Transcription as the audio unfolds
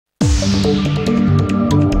For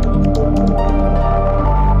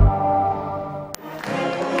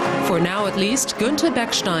now, at least, Günther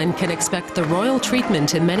Beckstein can expect the royal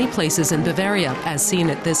treatment in many places in Bavaria, as seen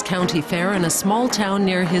at this county fair in a small town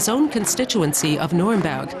near his own constituency of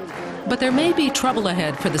Nuremberg. But there may be trouble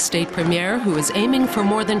ahead for the state premier, who is aiming for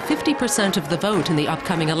more than 50% of the vote in the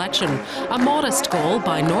upcoming election. A modest goal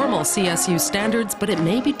by normal CSU standards, but it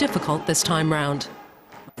may be difficult this time round.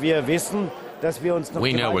 We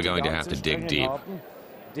know we're going to have to dig deep.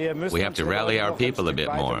 We have to rally our people a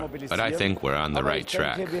bit more, but I think we're on the right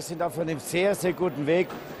track. The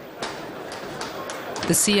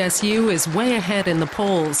CSU is way ahead in the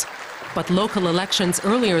polls, but local elections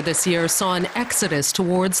earlier this year saw an exodus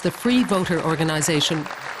towards the Free Voter organization.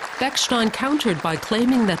 Beckstein countered by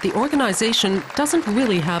claiming that the organization doesn't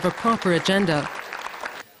really have a proper agenda.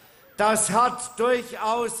 Das hat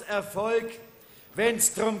durchaus Erfolg.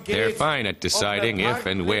 They're fine at deciding if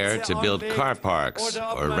and where to build car parks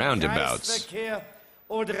or roundabouts.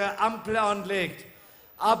 But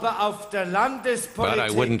I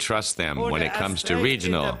wouldn't trust them when it comes to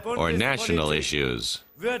regional or national issues.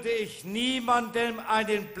 The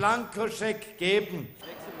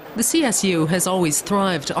CSU has always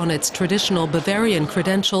thrived on its traditional Bavarian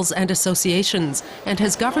credentials and associations and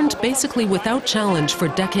has governed basically without challenge for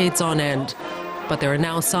decades on end. But there are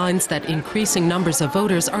now signs that increasing numbers of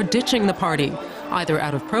voters are ditching the party, either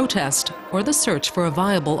out of protest or the search for a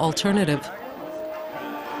viable alternative.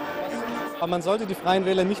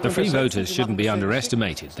 The Free Voters shouldn't be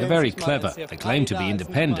underestimated. They're very clever. They claim to be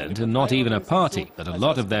independent and not even a party, but a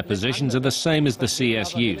lot of their positions are the same as the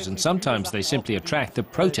CSU's, and sometimes they simply attract the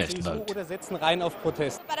protest vote.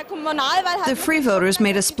 The Free Voters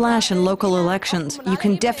made a splash in local elections. You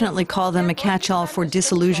can definitely call them a catch-all for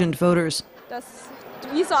disillusioned voters.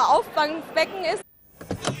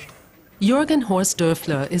 Jürgen Horst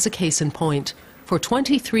Dörfler is a case in point. For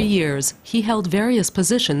 23 years, he held various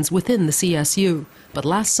positions within the CSU, but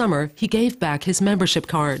last summer he gave back his membership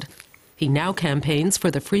card. He now campaigns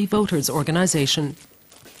for the Free Voters organization.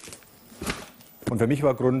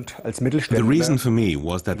 The reason for me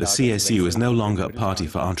was that the CSU is no longer a party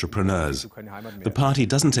for entrepreneurs. The party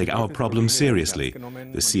doesn't take our problems seriously.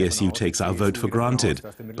 The CSU takes our vote for granted,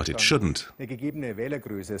 but it shouldn't.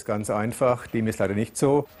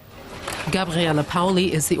 Gabriele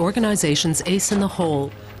Pauli is the organization's ace in the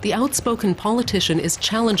hole. The outspoken politician is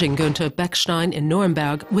challenging Günther Beckstein in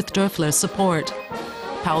Nuremberg with Dörfler's support.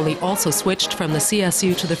 Pauli also switched from the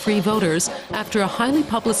CSU to the Free Voters after a highly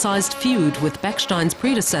publicized feud with Beckstein's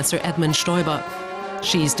predecessor Edmund Stoiber.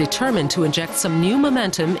 She's determined to inject some new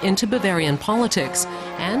momentum into Bavarian politics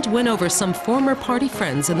and win over some former party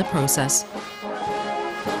friends in the process.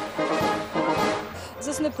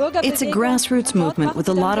 It's a grassroots movement with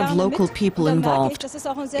a lot of local people involved.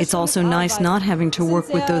 It's also nice not having to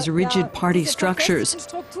work with those rigid party structures.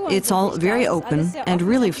 It's all very open and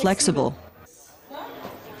really flexible.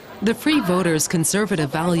 The Free Voters'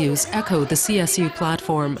 conservative values echo the CSU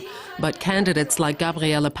platform, but candidates like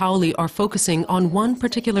Gabriele Pauli are focusing on one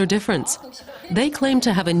particular difference. They claim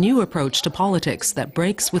to have a new approach to politics that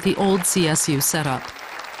breaks with the old CSU setup.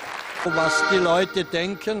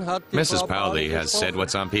 Mrs. Pauli has said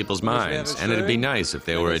what's on people's minds, and it'd be nice if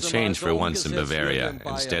there were a change for once in Bavaria,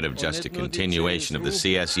 instead of just a continuation of the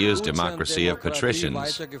CSU's democracy of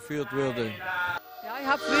patricians.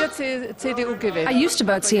 I used to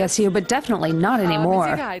vote CSU, but definitely not anymore.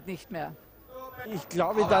 I think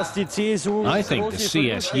the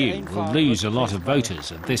CSU will lose a lot of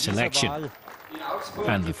voters at this election.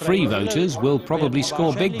 And the Free Voters will probably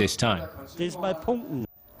score big this time.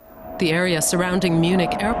 The area surrounding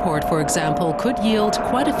Munich Airport, for example, could yield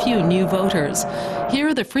quite a few new voters.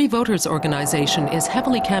 Here, the Free Voters organization is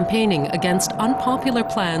heavily campaigning against unpopular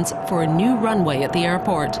plans for a new runway at the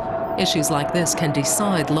airport. Issues like this can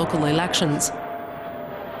decide local elections.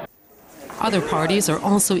 Other parties are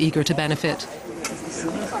also eager to benefit.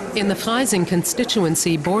 In the Freising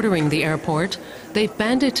constituency bordering the airport, they've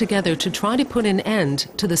banded together to try to put an end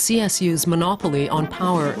to the CSU's monopoly on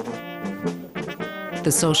power.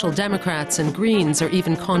 The Social Democrats and Greens are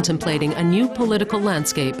even contemplating a new political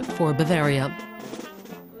landscape for Bavaria.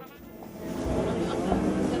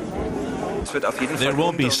 There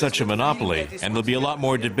won't be such a monopoly, and there'll be a lot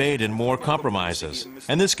more debate and more compromises.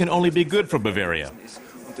 And this can only be good for Bavaria.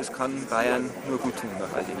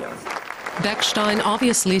 Beckstein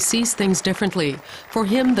obviously sees things differently. For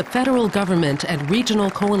him, the federal government and regional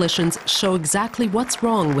coalitions show exactly what's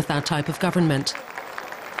wrong with that type of government.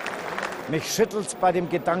 I'm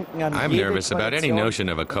nervous about any notion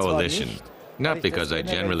of a coalition. Not because I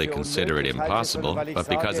generally consider it impossible, but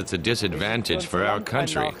because it's a disadvantage for our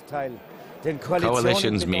country.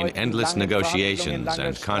 Coalitions mean endless negotiations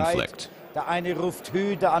and conflict.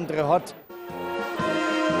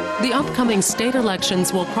 The upcoming state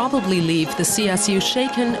elections will probably leave the CSU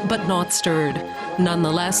shaken but not stirred.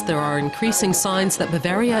 Nonetheless, there are increasing signs that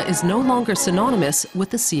Bavaria is no longer synonymous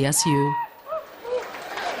with the CSU.